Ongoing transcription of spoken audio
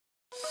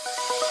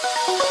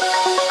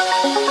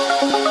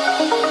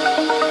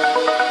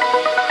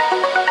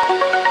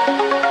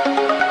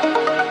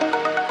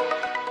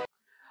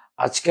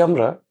আজকে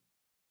আমরা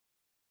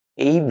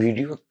এই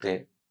ভিডিওতে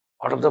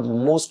one of the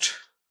most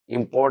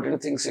important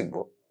thing শিখব,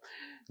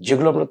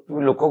 যেগুলো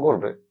তুমি লক্ষ্য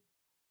করবে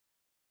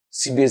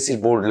সিবিএসই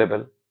বোর্ড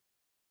লেভেল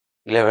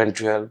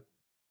 11-12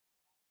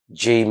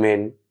 জেই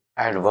মেন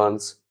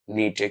অ্যাডভান্স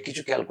নিটে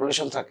কিছু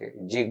ক্যালকুলেশন থাকে,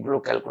 যেগুলো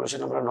ক্যালকুলেশন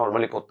আমরা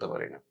নর্মালি করতে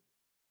পারি না,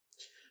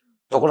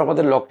 তখন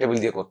আমাদের লগ টেবিল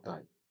দিয়ে করতে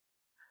হয়।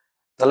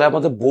 তাহলে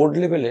আমাদের বোর্ড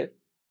লেভেলে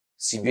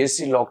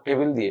সিবিএসই লগ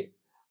টেবিল দিয়ে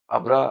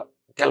আমরা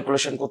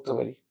ক্যালকুলেশন করতে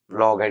পারি,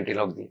 লগ অ্যান্টি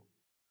লগ দিয়ে।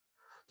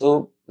 তো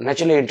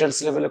ন্যাচারালি এন্ট্রান্স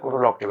লেভেলে কোনো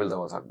লগ টেবিল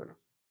দেওয়া থাকবে না।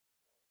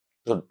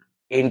 তো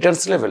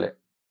এন্ট্রান্স লেভেলে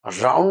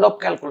রাউন্ড অফ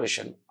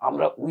ক্যালকুলেশন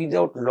আমরা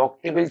উইদাউট লগ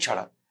টেবিল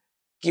ছাড়া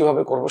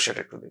কিভাবে করব সেটা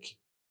একটু দেখি।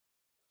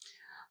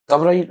 তো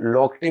আমরা এই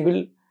লগ টেবিল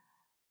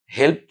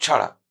হেল্প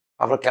ছাড়া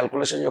আমরা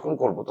ক্যালকুলেশন যখন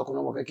করব তখন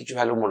আমাকে কিছু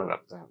ভ্যালু মনে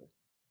রাখতে হবে।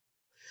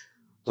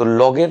 তো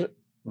লগের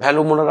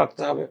ভ্যালু মনে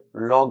রাখতে হবে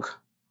লগ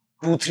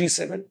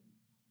 237।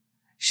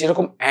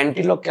 সেরকম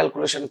অ্যান্টি লগ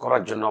ক্যালকুলেশন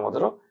করার জন্য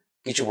আমাদেরও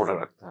কিছু মনে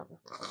রাখতে হবে।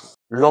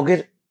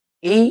 লগের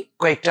এই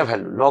কয়েকটা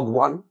ভ্যালু, লগ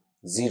 1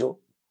 0,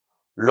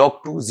 log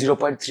 2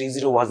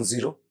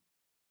 0.3010,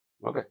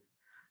 ওকে,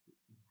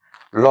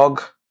 log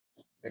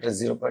এটা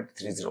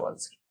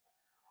 0.3010,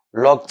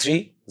 log 3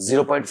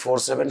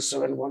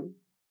 0.4771,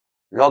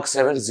 log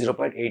 7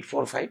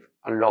 0.845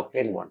 আর log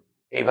 10 1।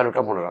 এই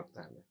ভ্যালুটা মনে রাখতে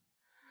হবে।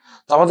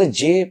 তো আমাদের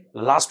যে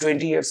লাস্ট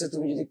 20 ইয়ার্সে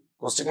তুমি যদি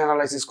কোশ্চেন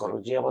অ্যানালাইসিস করো,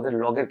 যে আমাদের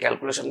লগের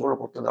ক্যালকুলেশন গুলো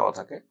করতে দেওয়া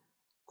থাকে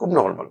খুব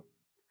নর্মাল।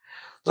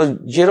 তো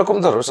যেরকম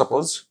ধরো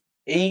সাপোজ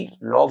এই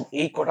লগ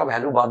এই কটা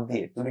ভ্যালু বাদ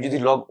দিয়ে তুমি যদি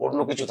লগ অন্য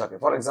কিছু থাকে,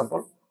 ফর এক্সাম্পল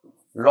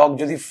লগ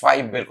যদি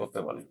 5 বের করতে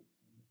বলি,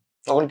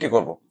 তখন কি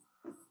করব?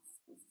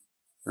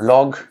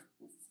 লগ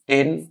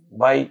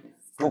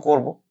 10/2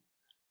 করব,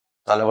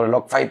 তাহলে আমরা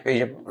লগ 5 পেয়ে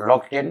যাব।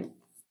 লগ 10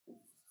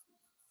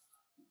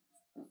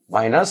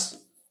 মাইনাস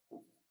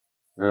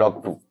লগ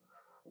 2,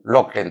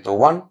 লগ 10 তো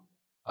 1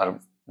 আর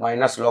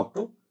মাইনাস লগ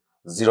 2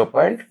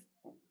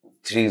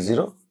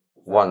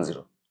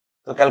 0.3010।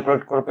 তো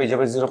ক্যালকুলেট করে পেয়ে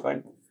যাবে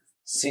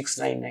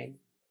 0.699।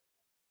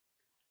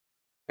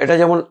 এটা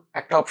যেমন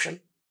একটা অপশন।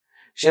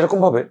 সেরকম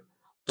ভাবে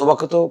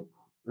তোমাকে তো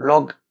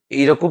লগ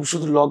এইরকম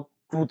শুধু লগ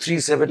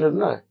 237 এর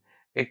নয়,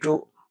 একটু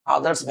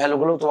আদার্স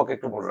ভ্যালুগুলো তোমাকে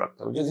একটু মনে রাখতে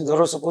হবে। যদি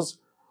ধরো সাপোজ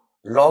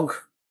লগ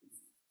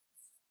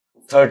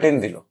 13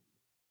 দিল,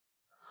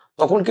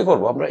 তখন কি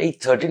করবো? আমরা এই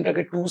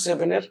 13টাকে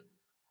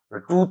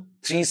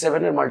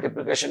 237 এর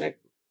মাল্টিপ্লিকেশনে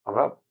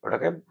আমরা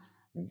ওটাকে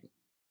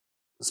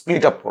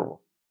স্প্লিট আপ করবো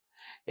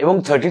এবং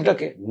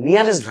 13টাকে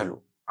নিয়ারেস্ট ভ্যালু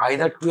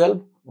আইদার 12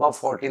 বা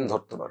 14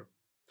 ধরতে পারো।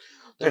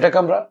 তো এটাকে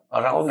আমরা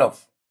রাউন্ড অফ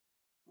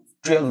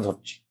 12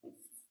 ধরছি,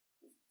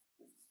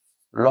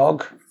 লগ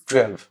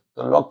 12। তো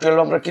লগ 12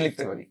 আমরা কি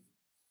লিখতে পারি?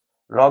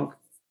 লগ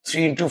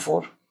 3 into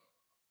 4,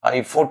 আর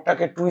এই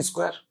 4টাকে 2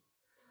 স্কোয়ার,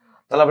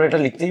 তাহলে আমরা এটা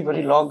লিখতেই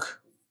পারি লগ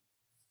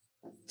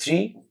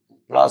 3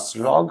 প্লাস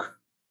লগ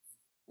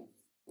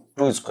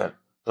 2 স্কোয়ার।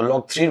 তো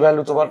লগ 3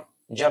 ভ্যালু তোমার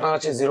জানা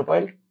আছে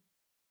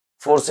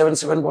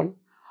 0.4771,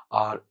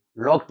 আর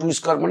লগ 2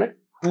 স্কোয়ার মানে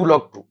 2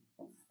 log 2,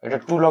 এটা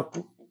 2 log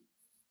 2।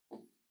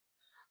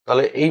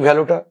 তাহলে এই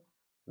ভ্যালুটা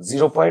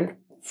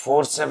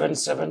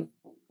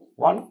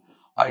 0.4771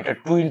 আর এটা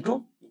 2 into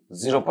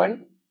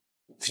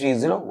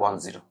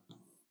 0.3010।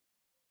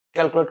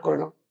 ক্যালকুলেট করে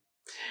নাও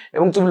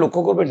এবং তুমি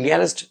লক্ষ্য করবে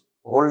নিয়ারেস্ট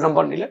হোল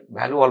নাম্বার নিলে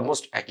ভ্যালু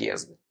অলমোস্ট একই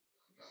আসবে।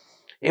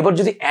 এবার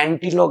যদি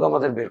অ্যান্টি লগ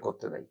আমাদের বের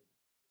করতে দেয়,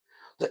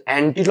 তো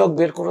অ্যান্টি লগ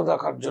বের করে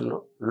দেখার জন্য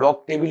লগ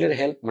টেবিলের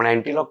হেল্প, মানে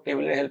অ্যান্টি লগ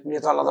টেবিলের হেল্প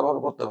নিয়ে তো আলাদাভাবে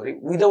করতে পারি।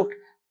 উইদাউট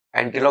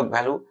অ্যান্টি লগ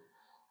ভ্যালু,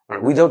 মানে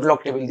উইদাউট লগ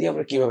টেবিল দিয়ে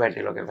আমরা কিভাবে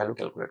অ্যান্টি লগের ভ্যালু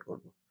ক্যালকুলেট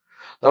করবো?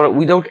 তারপরে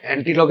উইদাউট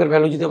অ্যান্টি লগের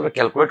ভ্যালু যদি আমরা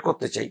ক্যালকুলেট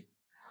করতে চাই,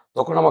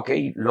 তখন আমাকে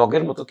এই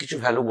লগের মতো কিছু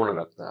ভ্যালু মনে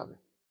রাখতে হবে।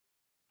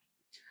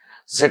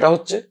 সেটা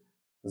হচ্ছে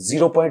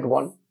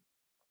 0.1,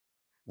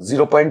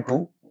 0.2,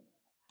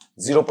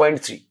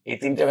 0.3, এই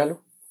তিনটে ভ্যালু,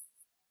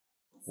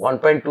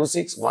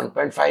 1.26,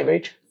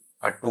 1.58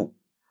 আর 2।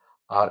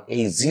 আর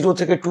এই 0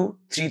 থেকে 2,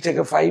 3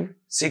 থেকে 5,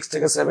 6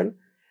 থেকে 7,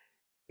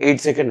 8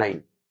 থেকে 9,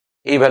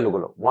 এই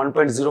ভ্যালুগুলো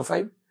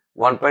 1.05,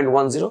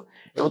 1.10।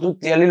 এবং তুমি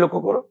ক্লিয়ারলি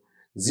লক্ষ্য করো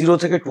 0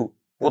 থেকে 2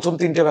 প্রথম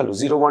তিনটে ভ্যালু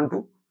 0, 1, 2,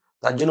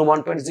 তার জন্য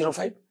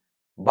 1.05,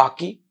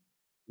 বাকি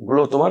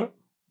গুলো তোমার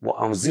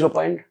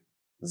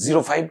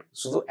 0.05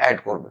 শুধু অ্যাড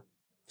করবে।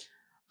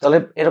 তাহলে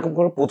এরকম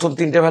করে প্রথম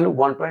তিনটে ভ্যালু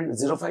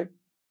 1.05,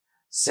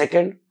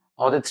 সেকেন্ড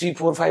আমাদের 3,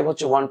 4, 5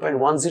 হচ্ছে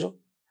 1.10,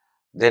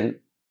 দেন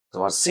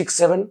তোমার 6,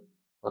 7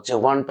 হচ্ছে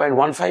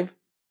 1.15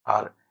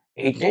 আর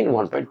 8, 9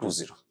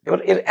 1.20। এবার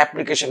এর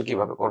অ্যাপ্লিকেশন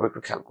কিভাবে করবে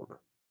একটু খেয়াল করবে।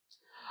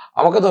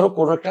 আমাকে ধরো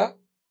কোনো একটা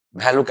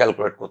ভ্যালু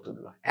ক্যালকুলেট করতে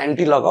দিল,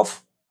 anti log of,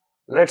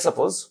 late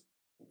suppose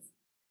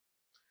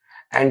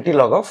anti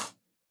log of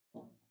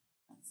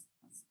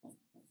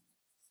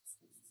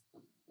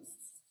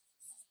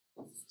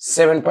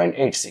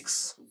 7.86।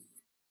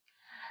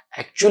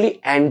 Actually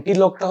anti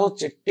লগটা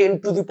হচ্ছে 10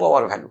 টু দি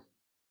পাওয়ার ভ্যালু।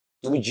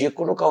 তুমি যে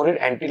কোনো কাউরের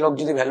অ্যান্টি লগ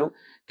যদি ভ্যালু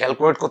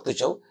ক্যালকুলেট করতে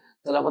চাও,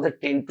 তাহলে আমাদের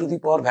 10 টু দি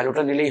পাওয়ার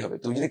ভ্যালুটা নিলেই হবে।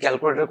 তুমি যদি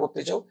ক্যালকুলেটর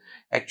করতে চাও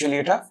অ্যাকচুয়ালি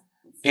এটা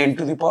 10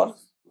 টু দি পাওয়ার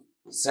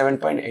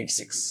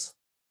 7.86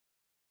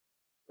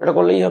 এটা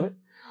করলেই হবে।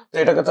 তো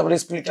এটাকে তো আমরা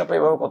স্প্লিট আপ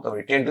এভাবে করতে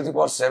পারি 10 to the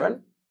power 7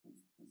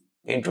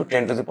 into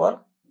 10 to the power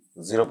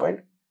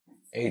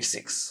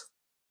 0.86।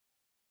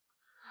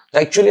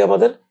 Actually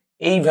আমাদের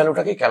এই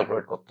ভ্যালুটাকে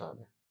ক্যালকুলেট করতে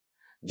হবে,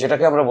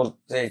 যেটাকে আমরা বলতে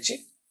চাইছি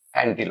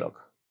অ্যান্টিলগ।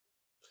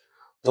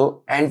 তো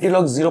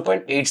অ্যান্টিলগ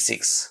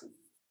 0.86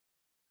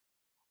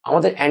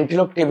 আমাদের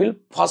অ্যান্টিলগ টেবিল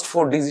ফার্স্ট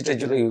 4 ডিজিটের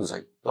জন্য ইউজ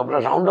হয়। তো আমরা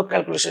রাউন্ড অফ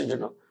ক্যালকুলেশনের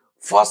জন্য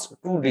ফার্স্ট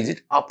 2 ডিজিট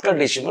আফটার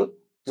ডেসিমাল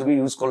তুমি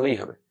ইউজ করলেই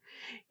হবে।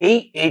 এই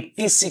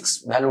 86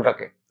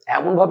 ভ্যালুটাকে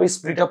এমন ভাবে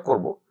স্প্লিট আপ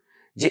করব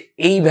যে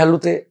এই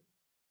ভ্যালুতে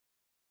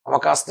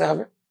আমাকে আসতে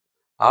হবে,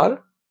 আর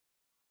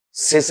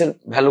শেষের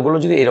ভ্যালুগুলো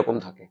যদি এরকম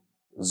থাকে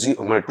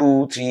মানে 2,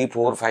 3,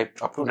 4, 5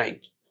 আপ টু 9।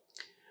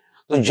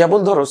 তো যেমন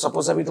ধরো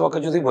সাপোজ আমি তোমাকে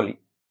যদি বলি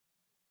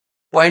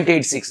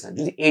 0.86 না,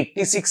 যদি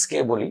 86 কে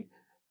বলি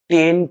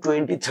 10,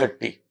 20,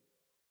 30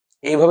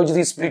 এইভাবে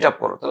যদি স্প্লিট আপ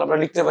করো তাহলে আমরা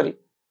লিখতে পারি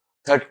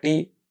 30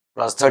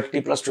 প্লাস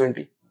 30 প্লাস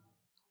 20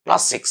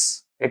 প্লাস 6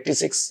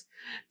 86।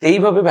 তো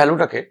এইভাবে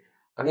ভ্যালুটাকে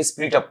আমি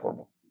স্প্লিট আপ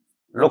করবো।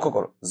 লক্ষ্য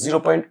করো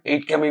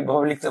 0.8 কে আমি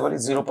এইভাবে লিখতে পারি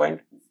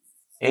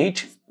 0.8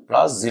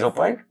 প্লাস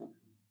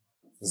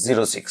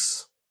 0.06।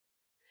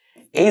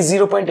 এই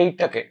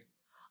 0.8টাকে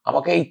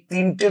আমাকে এই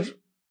তিনটের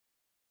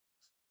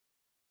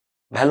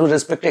ভ্যালু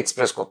রেসপেক্টে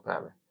এক্সপ্রেস করতে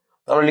হবে।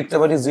 তাহলে লিখতে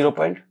পারি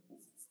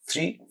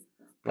 0.3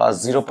 প্লাস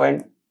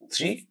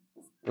 0.3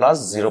 প্লাস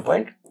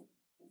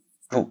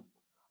 0.2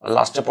 আর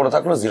লাস্টে পড়ে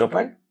থাকলো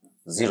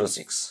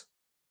 0.06।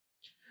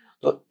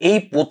 তো এই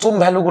প্রথম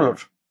ভ্যালুগুলোর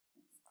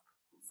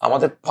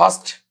আমাদের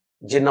ফার্স্ট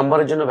যে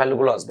নাম্বারের জন্য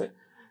ভ্যালুগুলো আসবে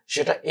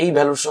সেটা এই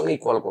ভ্যালুর সঙ্গে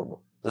ইকুয়াল করবো।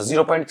 তো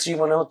 0.3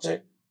 মানে হচ্ছে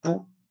 2,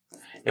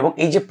 এবং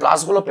এই যে প্লাস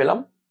গুলো পেলাম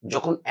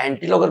যখন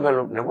অ্যান্টিলগের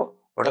ভ্যালু নেব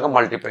ওটাকে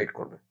মাল্টিপ্লাইড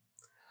করবে।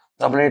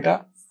 তারপরে এটা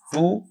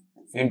 2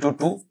 ইন্টু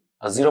 2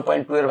 আর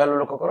 0.2 এর ভ্যালু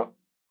লক্ষ্য করো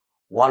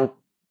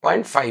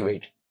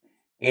 1.58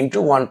 ইন্টু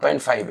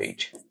 1.58,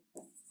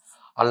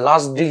 আর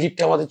লাস্ট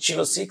ডিজিটটা আমাদের ছিল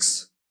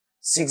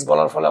 6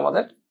 বলার ফলে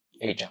আমাদের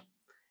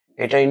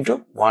এটা ইন্টু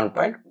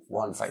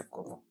 1.15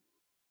 করবো।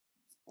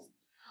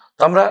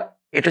 তো আমরা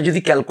এটা যদি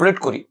ক্যালকুলেট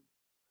করি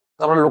তো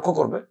আমরা লক্ষ্য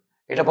করবে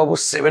এটা পাবো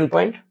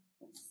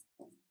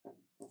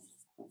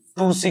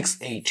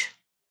 7.268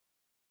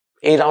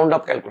 এই রাউন্ড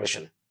আপ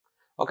ক্যালকুলেশনে।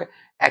 ওকে,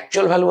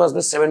 অ্যাকচুয়াল ভ্যালু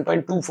আসবে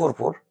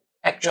 7.244,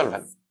 অ্যাকচুয়াল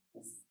ভ্যালু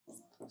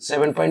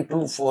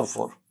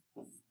 7.244,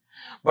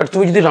 বাট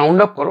তুমি যদি রাউন্ড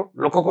আপ করো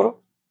লক্ষ্য করো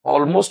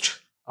অলমোস্ট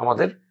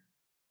আমাদের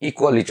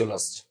ইকুয়ালি চলে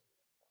আসছে।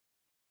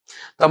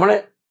 তার মানে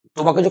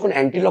তোমাকে যখন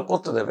অ্যান্টিলগ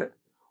করতে দেবে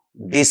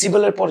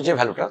ডেসিবেলের পর যে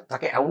ভ্যালুটা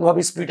তাকে এমন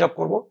ভাবে স্প্লিট আপ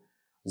করবো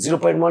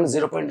 0.1,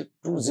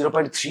 0.2,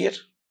 0.3 এর,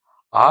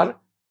 আর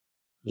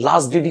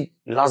লাস্ট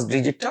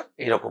ডিজিটটা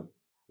এরকম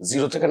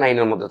 0 থেকে 9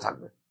 এর মধ্যে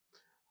থাকবে।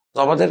 তো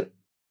আমাদের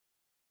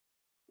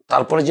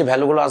তারপরে যে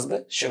ভ্যালুগুলো আসবে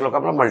সেগুলোকে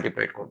আমরা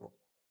মাল্টিপ্লাইড করব।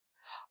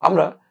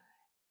 আমরা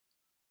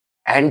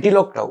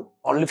অ্যান্টিলগটাও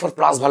অনলি ফর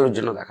প্লাস ভ্যালুর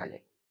জন্য দেখা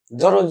যায়।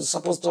 ধরো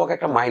সাপোজ তোমাকে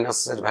একটা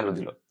মাইনাসের ভ্যালু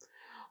দিল,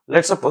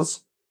 লেটস সাপোজ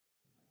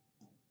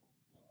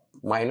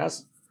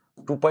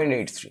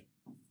 -2.83।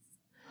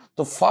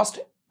 তো ফার্স্ট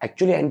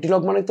অ্যাকচুয়ালি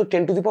অ্যান্টিলগ মানে তো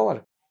 10 টু দি পাওয়ার।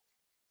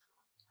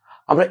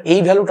 আমরা এই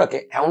ভ্যালুটাকে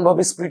এমন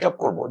ভাবে স্প্লিট আপ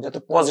করবো যাতে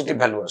পজিটিভ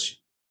ভ্যালু আসে।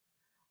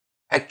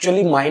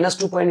 অ্যাকচুয়ালি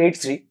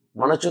 -2.83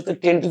 মানে হচ্ছে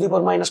 10 টু দি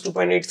পাওয়ার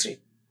 -2.83।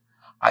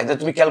 আইদার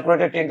তুমি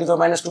ক্যালকুলেটর 10 টু দি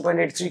পাওয়ার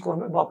 -2.83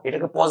 করবে, বা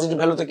এটাকে পজিটিভ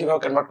ভ্যালুতে কিভাবে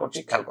কনভার্ট করছি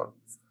খেয়াল করো।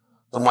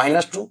 তো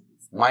 -2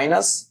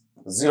 মাইনাস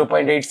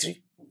 0.83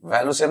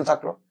 ভ্যালু সেম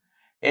থাকলো,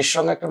 এর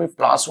সঙ্গে একটা আমি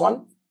 +1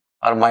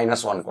 আর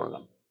 -1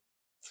 করলাম।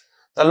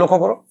 তাহলে লক্ষ্য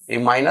করো এই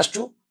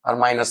 -2 আর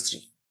 -3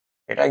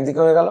 এটা একদিকে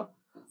হয়ে গেল,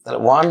 তাহলে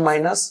 1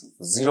 মাইনাস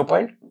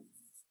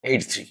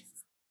 0.83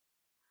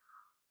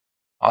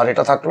 আর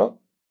এটা থাকলো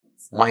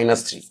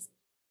 -3,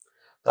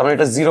 তারপরে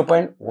এটা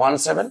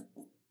 0.17,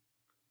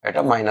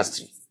 এটা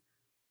 -3,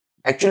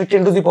 অ্যাকচুয়ালি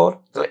 10 টু দি পাওয়ার।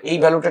 তাহলে এই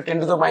ভ্যালুটা 10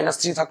 টু দি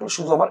 -3 থাকলো,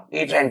 শুধু আমার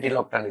এইটা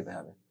অ্যান্টিলগটা নিতে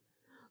হবে।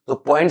 তো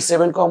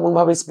 0.7 কে অমন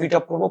ভাবে স্প্লিট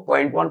আপ করবো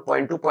 0.1,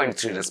 0.2,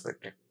 0.3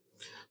 রেসপেক্টে।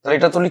 তাহলে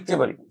এটা তো লিখতে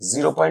পারি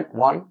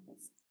 0.1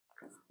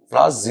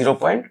 প্লাস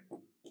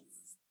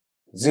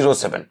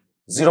 0.07।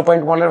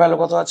 0.1 এর ভ্যালু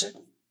কত আছে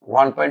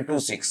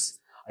 1.26,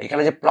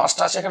 এখানে যে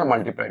প্লাসটা আছে এখানে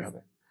মাল্টিপ্লাইড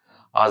হবে।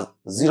 আর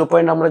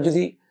 0. আমরা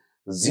যদি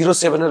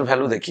 0.7 এর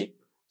ভ্যালু দেখি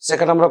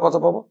সেখানে আমরা কত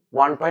পাবো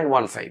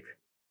 1.15।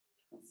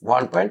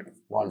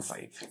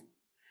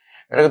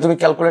 এটাকে তুমি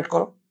ক্যালকুলেট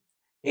করো,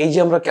 এই যে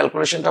আমরা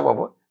ক্যালকুলেশনটা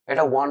পাবো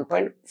এটা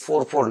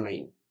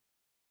 1.449।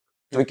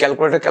 তুমি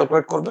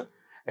ক্যালকুলেট করবে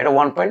এটা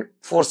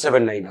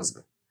 1.479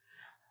 আসবে,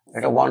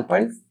 এটা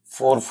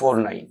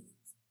 1.449।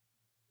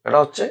 এটা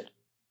হচ্ছে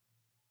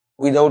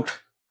without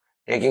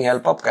taking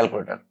help of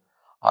calculator.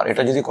 আর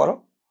এটা যদি করো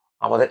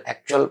আমাদের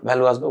অ্যাকচুয়াল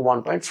ভ্যালু আসবে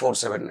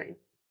 1.479।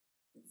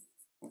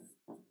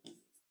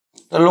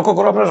 তো লক্ষ্য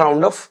করো আমরা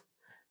রাউন্ড অফ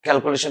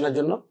ক্যালকুলেশনের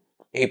জন্য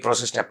এই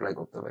প্রসেসটা অ্যাপ্লাই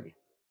করতে পারি।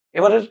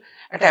 এবারের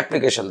একটা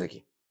অ্যাপ্লিকেশন দেখি।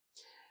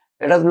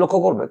 এটা লক্ষ্য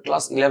করবে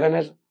ক্লাস 11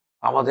 এর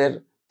আমাদের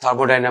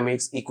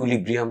থার্মোডাইনামিক্স,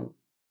 ইকুইলিব্রিয়াম,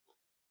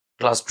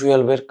 ক্লাস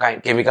 12 এর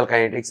chemical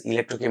kinetics,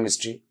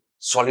 electrochemistry,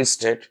 solid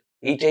state,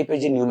 এই টাইপের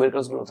যে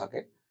নিউমেরিক্যালস গুলো থাকে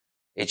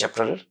এই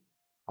চ্যাপ্টারের,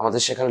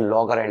 আমাদের সেখানে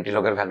লগ আর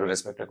অ্যান্টিলগের ভ্যালু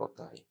রেসপেক্টে করতে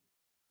হয়।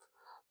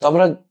 তো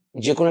আমরা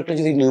যে কোনো একটা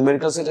যদি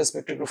নিউমেরিক্যালস এর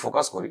রেসপেক্টে একটু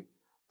ফোকাস করি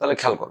তাহলে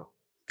খেয়াল করো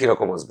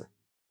কিরকম আসবে।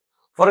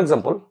 ফর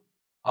এক্সাম্পল,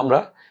 আমরা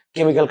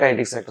কেমিক্যাল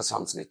কাইনেটিক্স এর একটা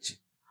সামস নিচ্ছি।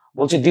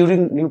 বলছে during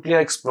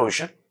nuclear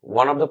explosion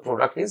one of the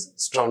product is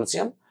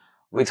strontium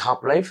with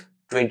half-life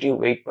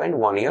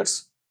 28.1 years,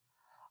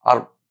 or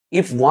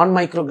if 1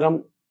 microgram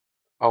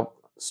of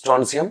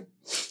strontium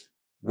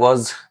was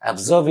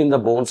absorbed in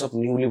the bones of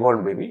newly born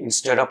baby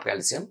instead of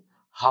calcium,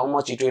 how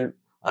much it will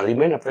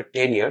remain after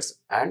 10 years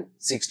and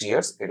 60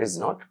 years it is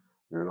not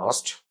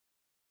lost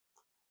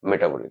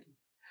metabolically.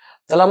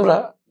 তাহলে আমরা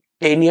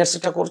 10 years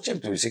এটা করছি,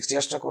 তুমি 60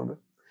 years টা করবে।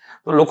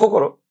 তো লক্ষ্য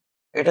করো,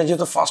 এটা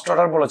যেহেতু ফার্স্ট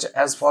অর্ডার বলেছে,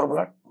 as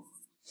formula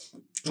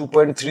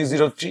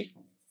 2.303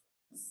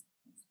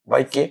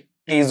 by k,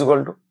 t is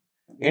equal to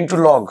into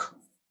log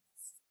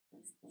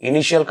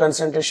initial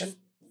concentration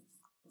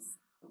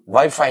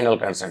by final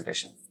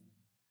concentration.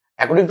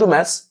 According to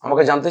maths,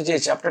 আমাকে জানতে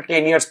চেয়েছে after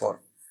 10 years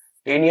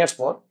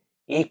পর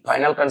এই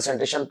ফাইনাল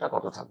কনসেন্ট্রেশনটা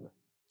কত থাকবে।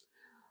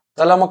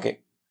 তাহলে আমাকে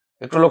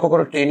একটু লক্ষ্য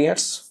করো, 10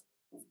 years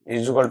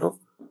is equal to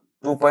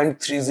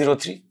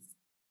 2.303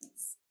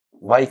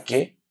 by k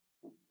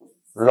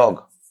log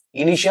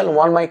initial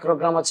 1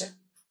 microgram আছে,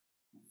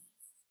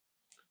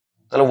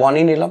 তাহলে 1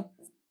 নিলাম,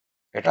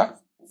 এটা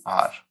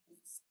আর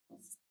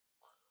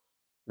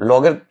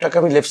লগেরটাকে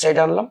আমি লেফট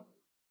সাইডে আনলাম।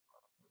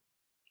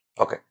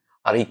 ওকে,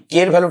 আর এই কে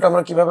এর ভ্যালুটা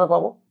আমরা কিভাবে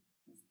পাবো?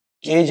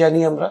 কে জানি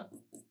আমরা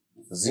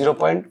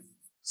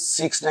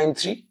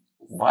 0.693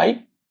 বাই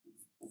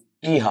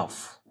টি হাফ।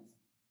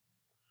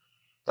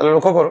 তাহলে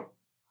লক্ষ্য করো,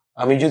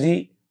 আমি যদি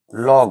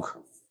লগ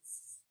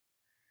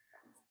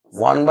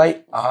 1 বাই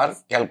আর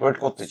ক্যালকুলেট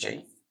করতে চাই,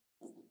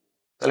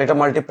 তাহলে এটা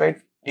মাল্টিপ্লাইড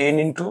 10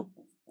 ইন্টু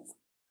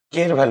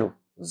কে এর ভ্যালু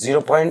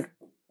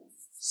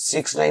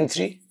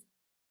 0.693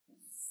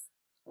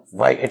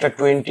 বাই এটা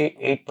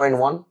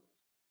 28.1,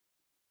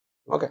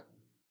 ওকে,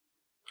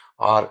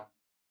 আর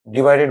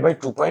ডিভাইডেড বাই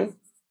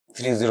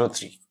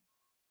 2.303।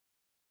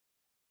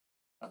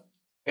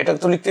 এটা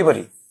তো লিখতে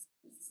পারি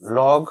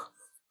লগ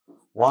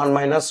 1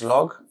 মাইনাস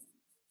লগ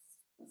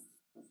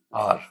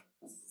আর,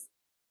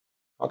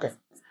 ওকে।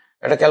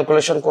 এটা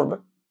ক্যালকুলেশন করবে,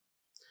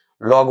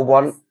 লগ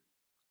 1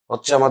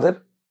 হচ্ছে আমাদের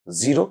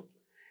 0,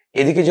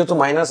 এদিকে যেহেতু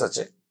মাইনাস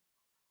আছে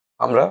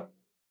আমরা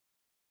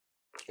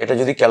এটা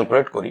যদি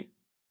ক্যালকুলেট করি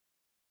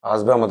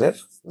আসবে আমাদের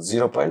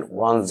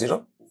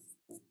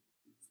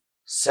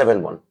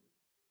 0.1071।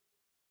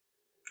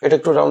 এটা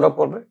একটু রাউন্ড আপ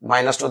করবে,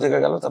 মাইনাসটা ওদিকে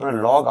গেল, তারপরে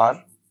লগ আর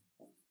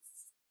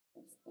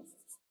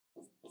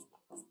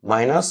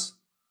মাইনাস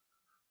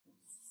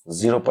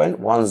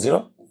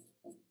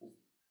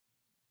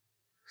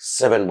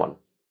 0.1071।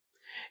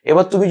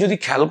 এবার তুমি যদি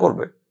খেয়াল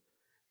করবে,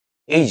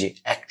 এই যে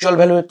অ্যাকচুয়াল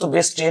ভ্যালু এর তো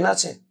বেস 10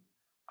 আছে,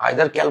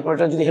 আইদার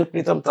ক্যালকুলেটর যদি হেল্প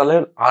নিতাম তাহলে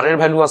আর এর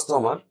ভ্যালু আসতো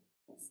আমার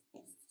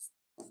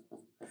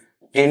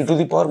 10 to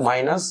the power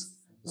minus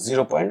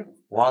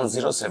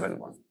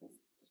 0.1071,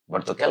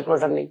 but তো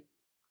ক্যালকুলেটর নেই,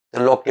 তো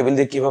লগ টেবিল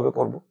দিয়ে কিভাবে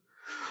করব?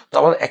 তো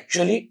আমার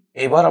অ্যাকচুয়ালি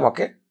এবার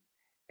আমাকে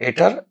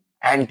এটার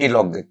অ্যান্টি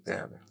লগ দেখতে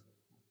হবে।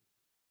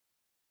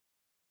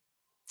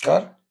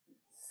 কার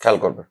খেয়াল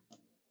করবে,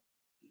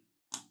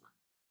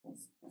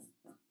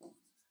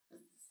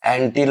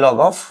 অ্যান্টি লগ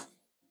অফ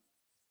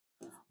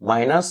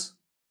মাইনাস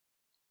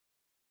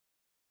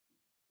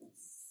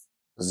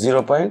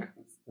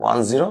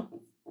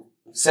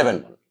 0.1071।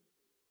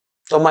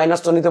 তো মাইনাস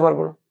তো নিতে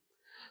পারবো না,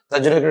 তার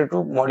জন্য একটু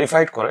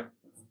মডিফাইড করে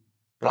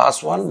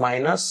 +1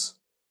 মাইনাস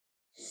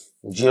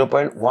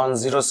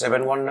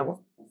 0.1071 নেব,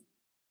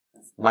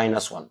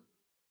 -1,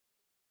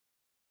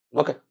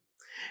 ওকে।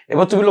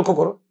 এবার তুমি লক্ষ্য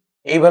করো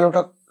এই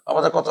ভ্যালুটা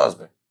আমাদের কত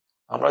আসবে।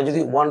 আমরা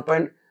যদি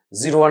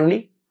 1.01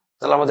 নিই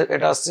তাহলে আমাদের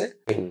এটা আসছে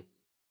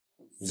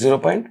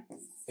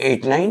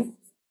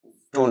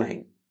 0.8929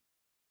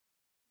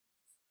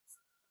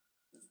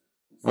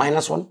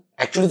 -1।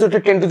 অ্যাকচুয়ালি তো এটা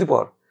 10 টু দি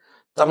পাওয়ার,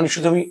 তার মানে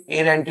শুধু আমি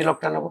এর অ্যান্টি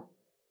লগটা নেব,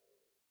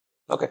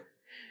 ওকে।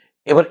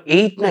 এবার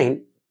 89,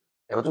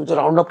 এবার তুমি তো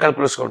রাউন্ড অফ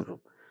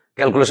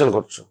ক্যালকুলেশন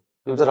করছো,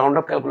 তুমি তো রাউন্ড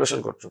অফ ক্যালকুলেশন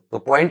করছো, তো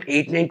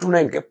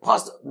 0.8929 কে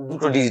ফার্স্ট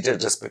দুটো ডিজিটের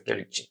রেসপেক্টে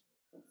লিখছি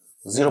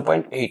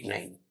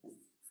 0.89।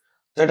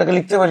 তো এটাকে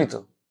লিখতে পারি, তো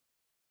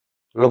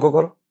লক্ষ্য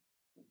করো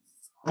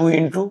 2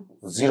 ইন্টু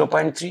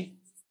 0.3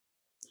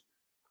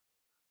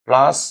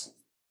 প্লাস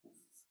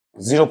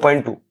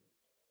 0.2,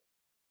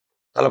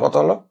 তাহলে কত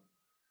হলো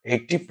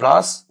 80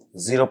 প্লাস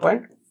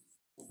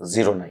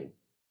 0.09।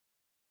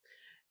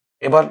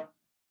 এবার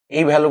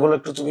এই ভ্যালুগুলো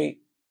একটু তুমি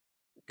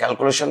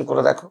ক্যালকুলেশন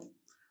করে দেখো,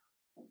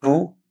 2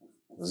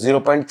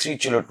 0.3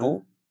 ছিল 2,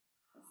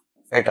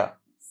 এটা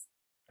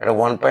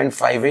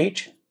 1.58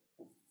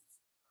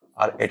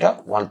 আর এটা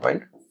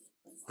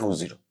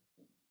 1.20,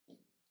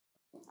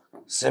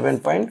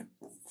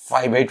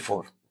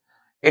 7.584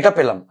 এটা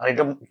পেলাম, আর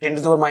এটা 10 টু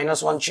দি পাওয়ার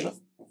 -1 ছিল,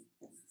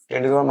 10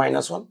 টু দি পাওয়ার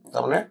 -1,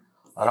 তার মানে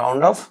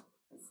রাউন্ড অফ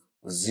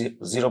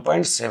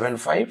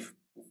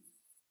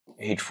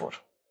 0.7584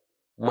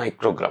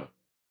 মাইক্রোগ্রাম,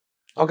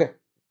 ওকে।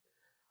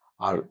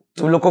 আর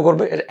তুমি লক্ষ্য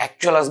করবে এর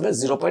অ্যাকচুয়াল আসবে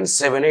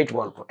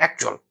 0.7814,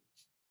 অ্যাকচুয়াল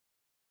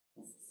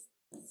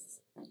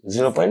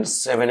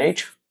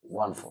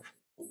 0.7814।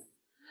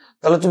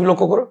 তাহলে তুমি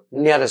লক্ষ্য করো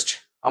নিয়ারেস্ট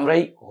আমরা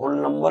এই হোল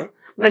নাম্বার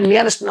মানে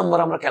নিয়ারেস্ট নাম্বার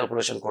আমরা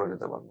ক্যালকুলেশন করে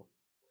নিতে পারবো।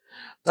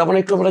 তার মানে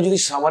একটু আমরা যদি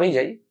সামারি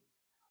যাই,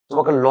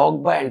 তোমাকে লগ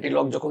বা অ্যান্টি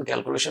লগ যখন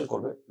ক্যালকুলেশন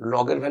করবে,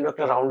 লগের ভ্যালু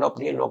একটা রাউন্ড আপ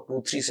নিয়ে লগ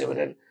 237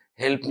 এর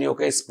হেল্প নিয়ে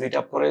ওকে স্প্লিট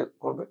আপ করে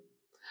করবে।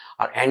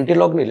 আর অ্যান্টি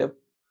লগ নিলে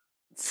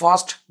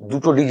ফার্স্ট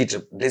দুটো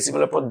ডিজিটের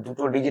ডেসিমেলের পর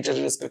দুটো ডিজিটের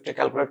রেসপেক্টে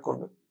ক্যালকুলেট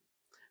করবে,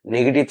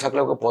 নেগেটিভ থাকলে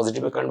ওকে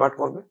পজিটিভে কনভার্ট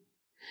করবে,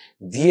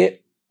 দিয়ে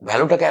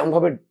ভ্যালুটাকে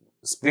এমনভাবে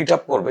স্প্লিট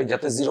আপ করবে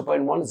যাতে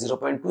 0.1,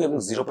 0.2 এবং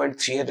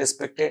 0.3 এর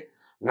রেসপেক্টে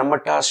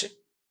নাম্বারটা আসে,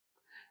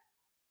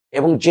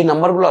 এবং যে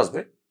নাম্বারগুলো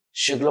আসবে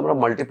সেগুলো আমরা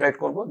মাল্টিপ্লাইড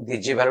করবো, দিয়ে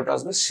যে ভ্যালুটা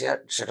আসবে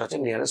সেটা হচ্ছে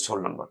নিয়ারেস্ট হোল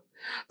নাম্বার।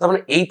 তার মানে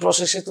এই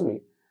প্রসেসে তুমি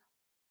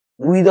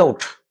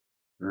উইদাউট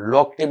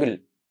লগ টেবিল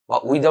বা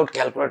উইদাউট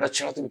ক্যালকুলেটর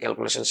ছাড়া তুমি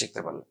ক্যালকুলেশন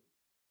শিখতে পারলে,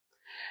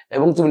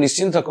 এবং তুমি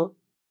নিশ্চিন্ত থাকো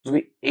তুমি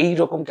এই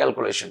রকম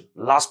ক্যালকুলেশন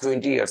লাস্ট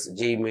 20 ইয়ার্স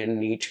যেই main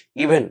NEET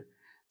even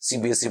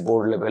CBSE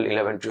board level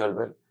 11-12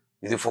 এর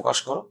যদি ফোকাস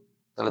করো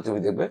তাহলে তুমি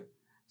দেখবে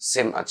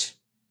সেম আছে।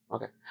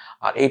 ওকে,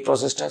 আর এই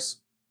প্রসেসটা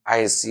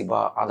আইএসসি বা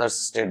আদার্স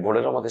স্টেট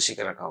বোর্ডের আমাদের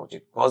শিখে রাখা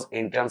উচিত, কজ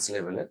এন্ট্রান্স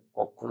লেভেলে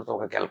কখনো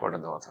তোমাকে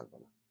ক্যালকুলেটর দেওয়া থাকবে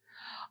না।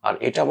 আর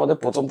এটা আমাদের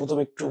প্রথম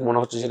একটু মনে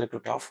হচ্ছে যে একটু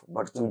টাফ,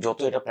 বাট তুমি যত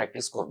এটা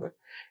প্র্যাকটিস করবে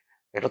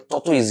এটা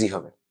তত ইজি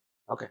হবে।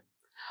 ওকে,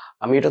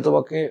 আমি এটা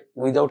তোমাকে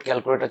উইদাউট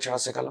ক্যালকুলেটর ছাড়া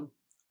শেখালাম,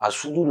 আর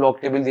শুধু লগ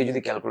টেবিল দিয়ে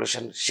যদি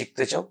ক্যালকুলেশন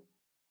শিখতে চাও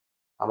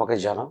আমাকে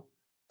জানাও,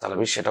 তাহলে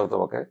আমি সেটাও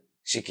তোমাকে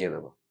শিখিয়ে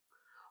দেবো।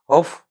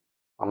 হোপ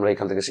আমরা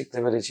এখান থেকে শিখতে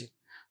পেরেছি।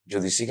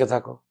 যদি শিখে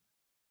থাকো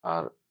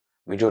আর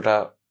ভিডিওটা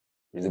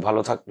যদি ভালো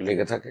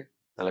লেগে থাকে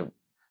তাহলে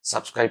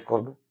সাবস্ক্রাইব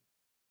করবে,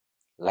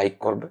 লাইক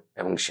করবে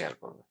এবং শেয়ার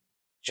করবে।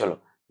 চলো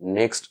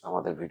নেক্সট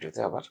আমাদের ভিডিওতে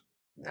আবার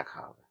দেখা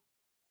হবে।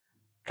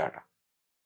 টাটা।